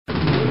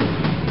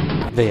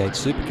V8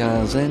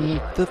 Supercars and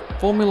the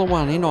Formula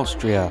One in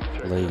Austria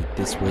lead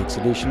this week's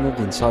edition of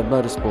Inside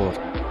Motorsport.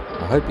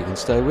 I hope you can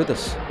stay with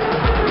us.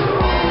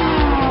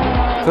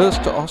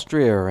 First to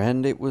Austria,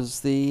 and it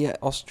was the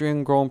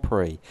Austrian Grand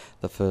Prix,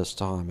 the first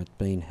time it's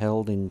been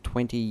held in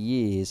 20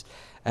 years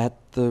at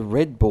the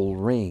Red Bull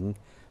Ring,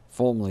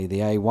 formerly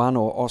the A1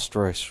 or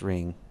Ostros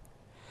Ring.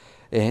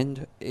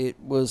 And it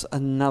was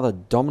another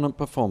dominant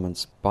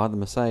performance by the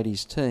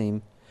Mercedes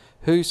team,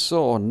 who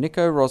saw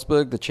Nico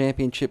Rosberg, the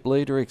championship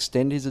leader,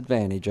 extend his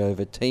advantage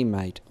over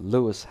teammate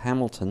Lewis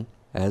Hamilton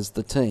as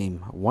the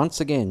team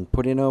once again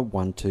put in a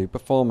 1-2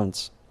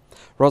 performance.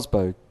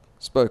 Rosberg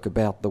spoke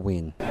about the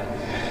win.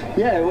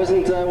 Yeah, it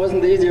wasn't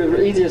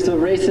the easiest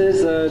of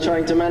races,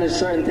 trying to manage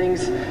certain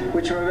things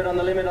which were a bit on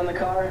the limit on the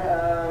car,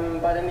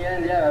 but in the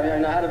end,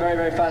 I had a very,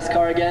 very fast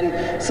car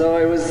again, so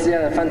it was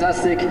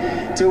fantastic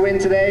to win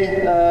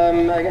today.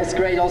 I guess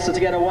great also to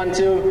get a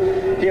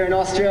 1-2 here in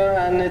Austria,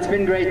 and it's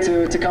been great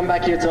to come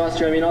back here to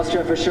Austria. I mean,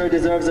 Austria for sure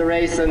deserves a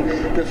race, and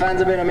the fans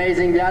have been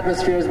amazing. The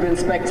atmosphere has been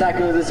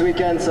spectacular this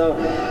weekend, so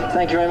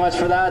thank you very much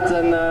for that,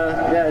 and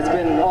it's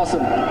been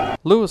awesome.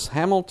 Lewis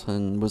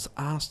Hamilton was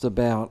asked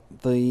about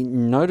the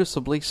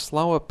noticeably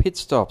slower pit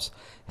stops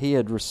he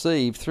had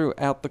received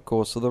throughout the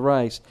course of the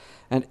race,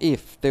 and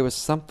if there was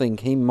something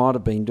he might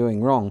have been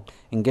doing wrong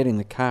in getting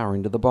the car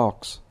into the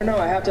box. No,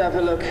 I have to have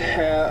a look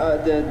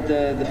at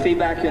the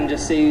feedback and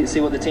just see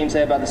what the team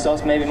say about the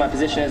stops. Maybe my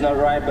position is not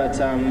right, but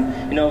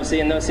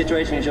obviously in those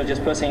situations you're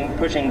just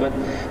pushing. But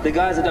the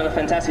guys have done a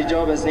fantastic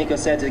job, as Nico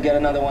said. To get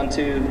another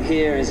 1-2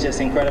 here is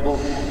just incredible.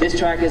 This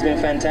track has been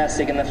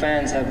fantastic, and the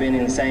fans have been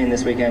insane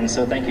this weekend.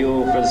 So thank you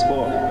all for the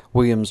support.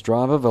 Williams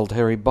driver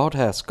Valtteri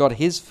Bottas got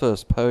his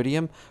first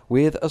podium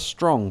with a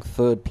strong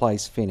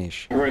third-place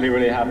finish. Really,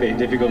 really happy.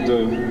 Difficult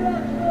to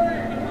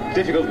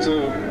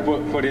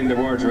put in the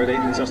words, really.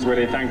 Just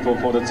really thankful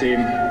for the team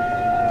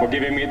for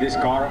giving me this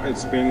car.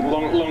 It's been a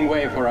long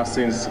way for us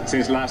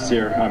since last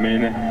year,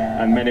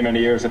 and many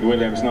years at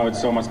Williams. Now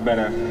it's so much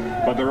better.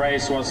 But the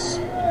race was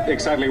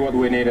exactly what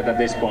we needed at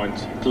this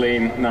point.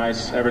 Clean,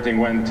 nice, everything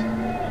went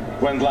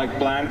like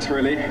planned,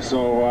 really.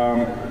 So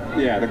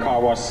the car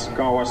was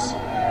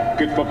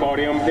good for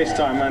podium this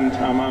time, and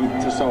I'm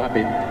just so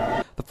happy.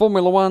 The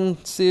Formula One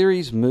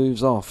series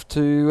moves off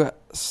to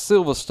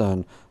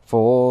Silverstone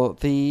for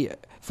the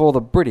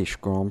British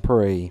Grand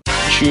Prix.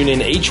 Tune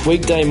in each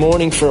weekday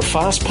morning for a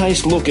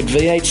fast-paced look at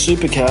V8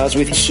 Supercars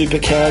with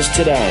Supercars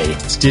Today.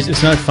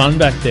 It's no fun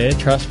back there,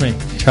 trust me.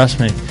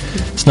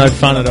 It's no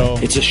fun at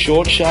all. It's a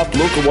short, sharp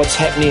look at what's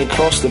happening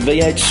across the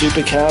V8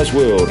 Supercars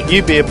world.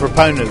 You be a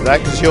proponent of that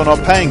because you're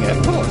not paying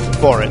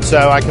for it.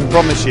 So I can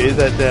promise you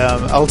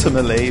that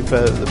ultimately, for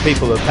the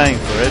people who are paying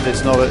for it,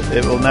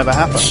 it will never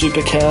happen.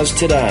 Supercars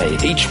Today,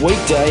 each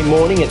weekday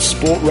morning at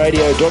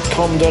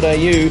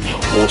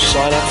sportradio.com.au or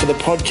sign up for the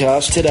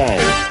podcast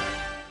today.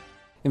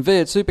 In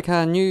V8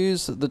 Supercar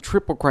news, the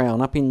Triple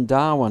Crown up in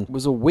Darwin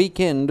was a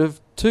weekend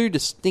of two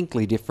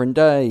distinctly different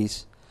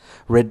days.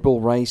 Red Bull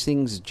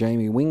Racing's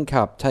Jamie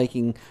Whincup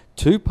taking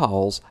 2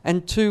 poles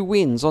and 2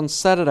 wins on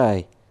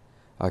Saturday.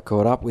 I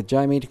caught up with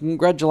Jamie to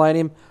congratulate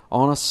him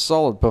on a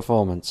solid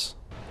performance.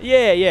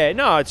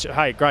 No, it's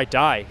great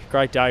day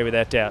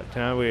without doubt.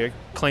 We're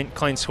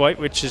clean sweep,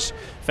 which is a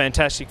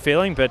fantastic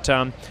feeling, but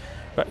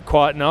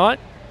quiet night,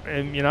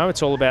 and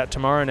it's all about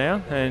tomorrow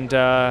now, and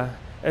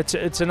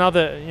it's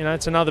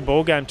another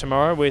ball game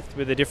tomorrow with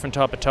a different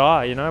type of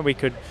tyre. We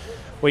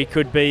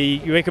could be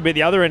at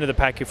the other end of the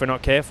pack if we're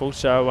not careful.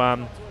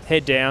 So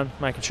head down,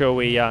 making sure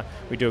we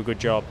do a good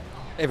job.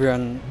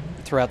 Everyone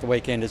throughout the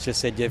weekend has just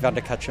said you've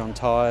undercut your own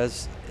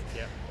tyres.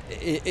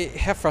 Yeah.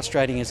 How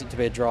frustrating is it to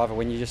be a driver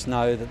when you just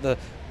know that the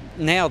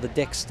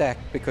deck's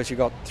stacked because you've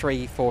got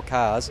 3-4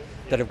 cars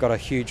that have got a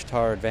huge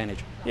tyre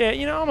advantage? Yeah,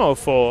 I'm all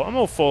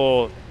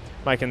for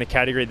making the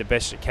category the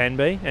best it can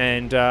be,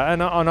 and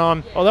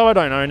I'm, although I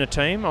don't own a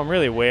team, I'm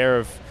really aware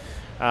of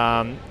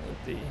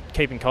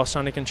keeping costs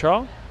under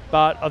control.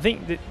 But I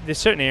think that there's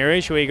certain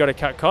areas where you've got to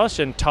cut costs,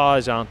 and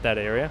tyres aren't that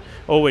area.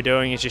 All we're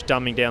doing is just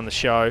dumbing down the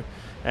show,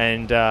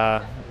 and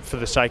for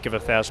the sake of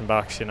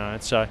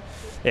 $1,000, So,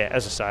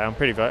 as I say,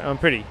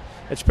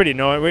 it's pretty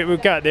annoying.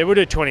 We'll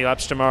do 20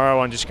 laps tomorrow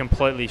on just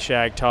completely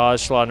shagged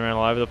tyres, sliding around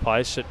all over the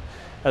place.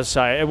 As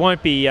I say, it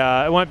won't be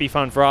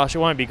fun for us. It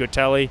won't be good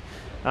telly.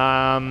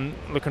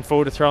 Looking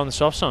forward to throwing the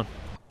softs on.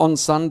 On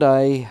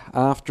Sunday,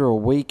 after a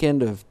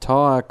weekend of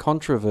tyre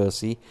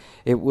controversy,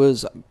 it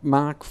was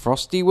Mark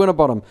Frosty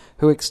Winterbottom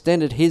who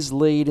extended his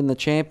lead in the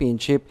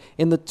championship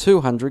in the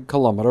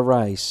 200-kilometre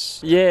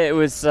race. Yeah, it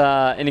was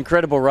an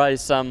incredible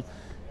race. I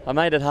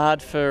made it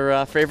hard for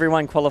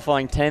everyone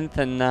qualifying 10th,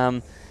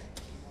 and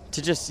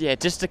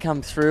just to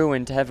come through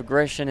and to have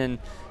aggression and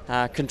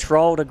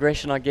controlled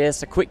aggression, I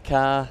guess, a quick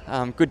car,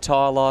 good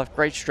tyre life,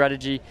 great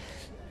strategy.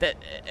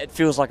 It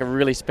feels like a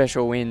really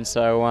special win,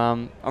 so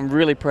I'm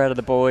really proud of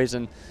the boys,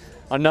 and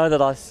I know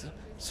that I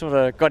sort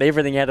of got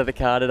everything out of the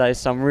car today,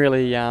 so I'm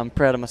really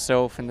proud of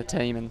myself and the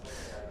team, and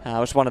it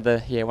was one of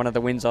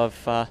the wins I've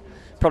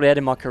probably had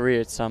in my career.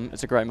 It's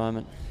a great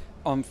moment.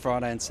 On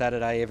Friday and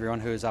Saturday,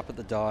 everyone who was up at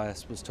the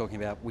dais was talking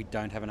about we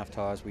don't have enough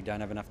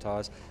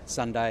tyres.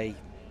 Sunday,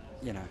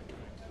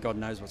 God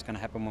knows what's going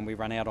to happen when we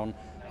run out on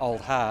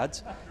old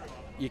hards.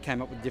 You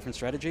came up with a different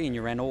strategy and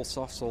you ran all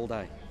softs all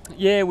day.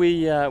 Yeah,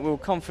 we were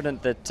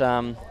confident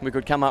that we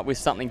could come up with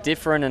something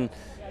different,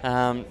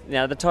 and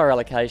the tyre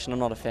allocation I'm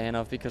not a fan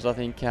of, because I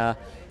think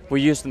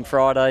we used them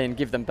Friday and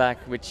give them back,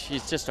 which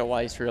is just a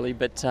waste really.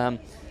 But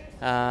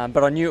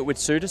I knew it would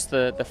suit us,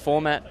 the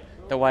format,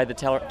 the way the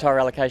tyre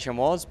allocation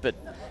was. But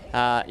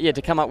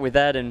to come up with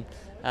that and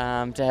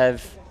to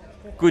have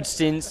good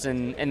stints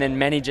and then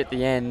manage at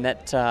the end,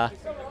 that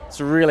it's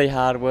really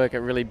hard work. It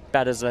really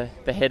batters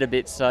the head a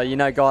bit. So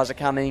guys are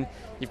coming,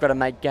 you've got to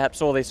make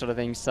gaps, all these sort of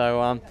things.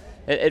 So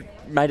it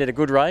made it a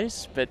good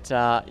race. But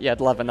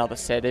I'd love another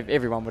set.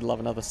 Everyone would love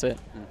another set.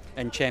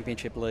 And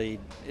championship lead,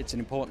 it's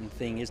an important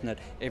thing, isn't it?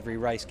 Every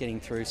race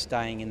getting through,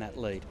 staying in that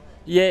lead.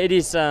 Yeah, it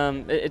is.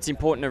 It's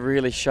important to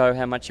really show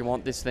how much you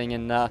want this thing,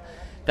 and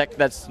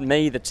that's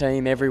me, the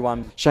team,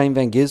 everyone. Shane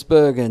Van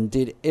Gisbergen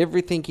did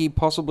everything he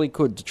possibly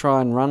could to try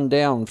and run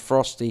down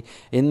Frosty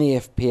in the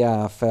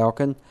FPR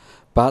Falcon,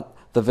 but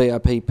the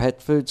VIP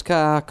Pet Foods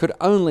car could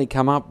only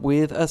come up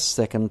with a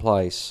second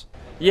place.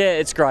 Yeah,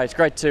 it's great. It's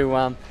great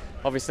to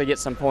obviously get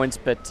some points,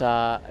 but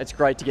it's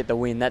great to get the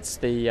win. That's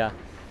the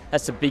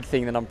big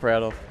thing that I'm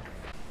proud of.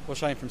 Well,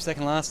 Shane, from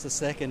second last to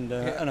second,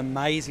 an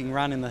amazing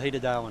run in the heat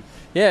of Darwin.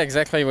 Yeah,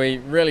 exactly. We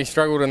really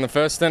struggled in the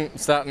first stint,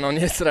 starting on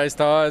yesterday's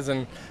tyres,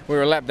 and we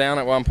were lapped down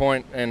at one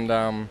point,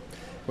 and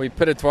we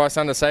pitted twice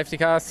under safety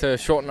cars to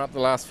shorten up the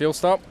last fuel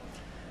stop.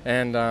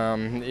 And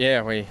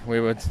we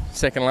were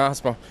second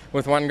last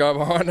with one guy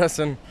behind us,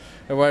 and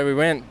away we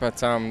went. But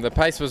the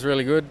pace was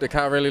really good. The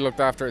car really looked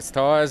after its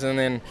tyres, and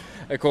then,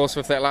 of course,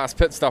 with that last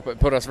pit stop, it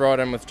put us right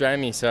in with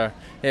Jamie. So,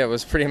 yeah, it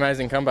was a pretty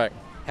amazing comeback.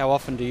 How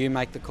often do you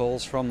make the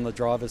calls from the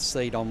driver's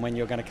seat on when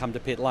you're going to come to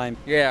pit lane?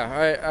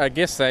 Yeah, I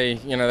guess they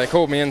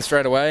called me in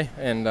straight away,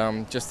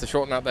 and just to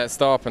shorten up that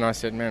stop. And I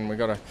said, man, we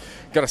got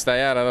to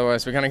stay out,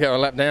 otherwise we're going to go a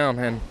lap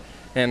down.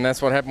 And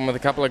that's what happened with a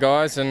couple of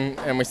guys,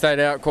 and we stayed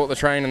out, caught the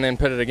train, and then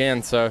pitted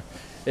again. So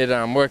it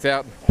worked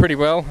out pretty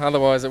well.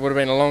 Otherwise, it would have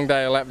been a long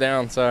day, a lap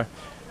down. So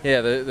yeah,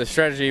 the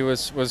strategy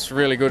was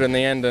really good in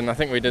the end, and I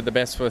think we did the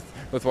best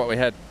with what we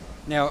had.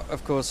 Now,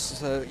 of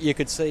course, you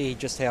could see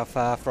just how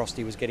far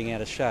Frosty was getting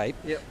out of shape,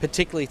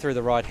 particularly through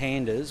the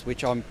right-handers,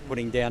 which I'm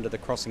putting down to the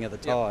crossing of the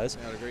tyres.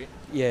 I agree.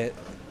 Yeah,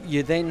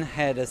 you then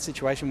had a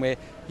situation where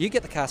you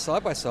get the car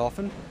sideways so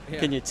often. Yeah.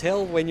 Can you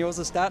tell when yours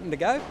is starting to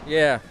go?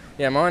 Yeah,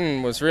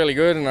 mine was really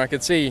good, and I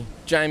could see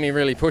Jamie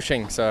really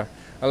pushing. So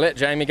I let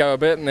Jamie go a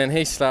bit, and then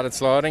he started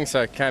sliding,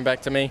 so it came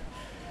back to me.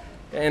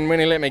 And when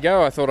he let me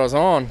go, I thought I was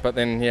on, but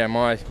then,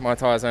 my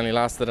tyres only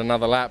lasted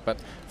another lap. But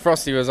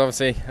Frosty was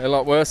obviously a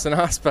lot worse than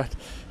us, but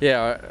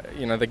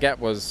the gap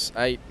was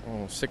 8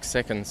 or 6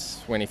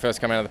 seconds when he first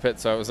came out of the pit,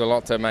 so it was a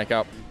lot to make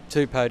up.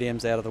 2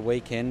 podiums out of the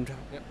weekend.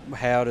 Yep.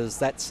 How does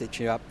that set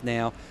you up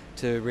now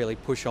to really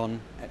push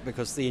on,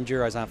 because the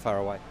Enduros aren't far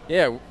away?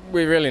 Yeah,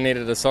 we really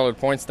needed a solid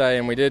points day,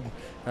 and we did,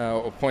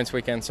 or points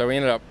weekend, so we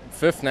ended up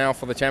 5th now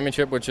for the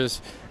championship, which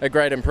is a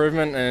great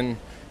improvement, and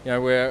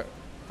we're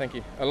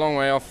a long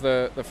way off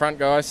the front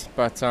guys,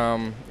 but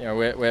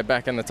we're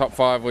back in the top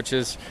 5, which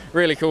is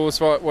really cool. It's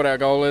what our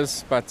goal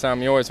is, but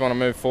you always want to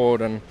move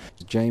forward. And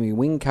Jamie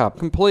Whincup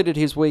completed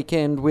his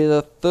weekend with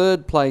a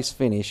 3rd place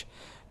finish,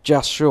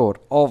 just short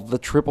of the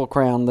Triple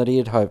Crown that he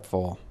had hoped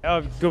for.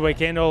 Good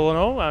weekend all in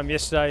all.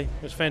 Yesterday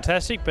was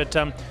fantastic, but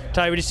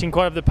today we just didn't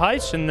quite have the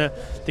pace, and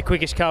the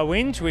quickest car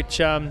wins,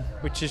 which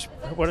is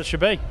what it should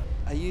be.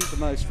 Are you the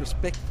most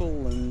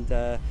respectful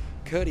and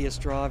courteous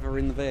driver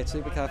in the V8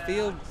 Supercar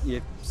field?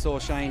 You saw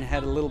Shane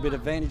had a little bit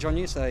of advantage on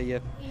you, so you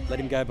let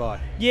him go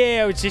by.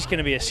 Yeah, it was just going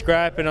to be a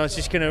scrap, and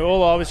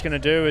all I was going to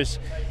do is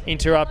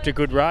interrupt a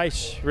good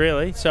race,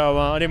 really. So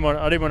I didn't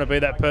want to be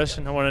that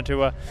person. I wanted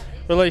to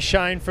release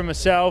Shane from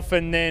myself,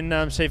 and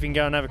then see if he can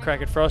go and have a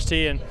crack at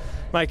Frosty and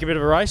make a bit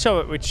of a race of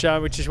it, which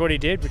is what he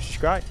did, which is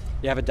great.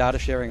 You have a data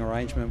sharing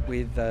arrangement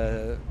with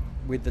the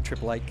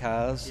 888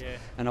 cars,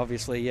 and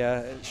obviously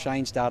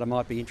Shane's data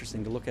might be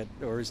interesting to look at,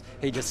 or is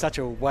he just such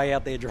a way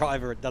out there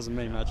driver it doesn't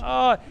mean much?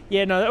 Oh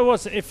yeah, no, it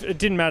was. If it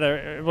didn't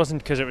matter, it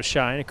wasn't because it was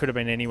Shane. It could have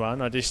been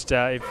anyone. I just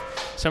if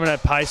someone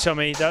had pace on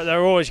me,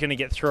 they're always going to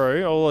get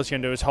through. All I was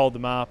going to do is hold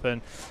them up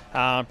and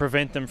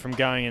prevent them from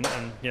going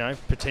and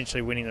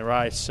potentially winning the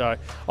race. So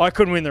I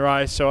couldn't win the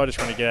race, so I just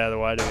want to get out of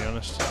the way, to be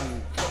honest.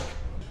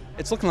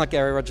 It's looking like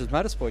Gary Rogers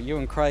Motorsport. You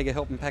and Craig are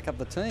helping pack up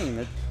the team.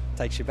 It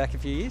takes you back a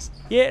few years.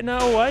 Yeah, no,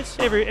 always.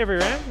 Every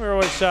round, we're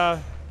always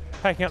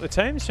packing up the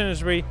team. As soon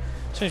as we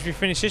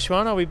finish this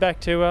one, I'll be back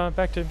to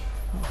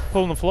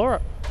pulling the floor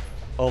up.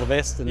 All the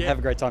best, and have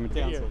a great time in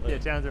Townsville. Yeah,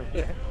 Townsville.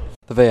 Yeah.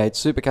 The V8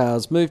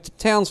 Supercars moved to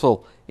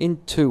Townsville in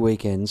 2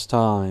 weekends'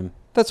 time.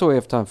 That's all we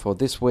have time for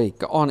this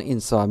week on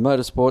Inside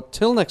Motorsport.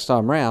 Till next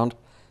time round,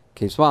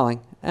 keep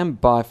smiling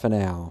and bye for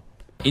now.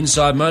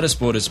 Inside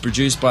Motorsport is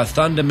produced by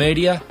Thunder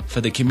Media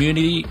for the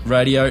Community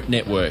Radio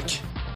Network.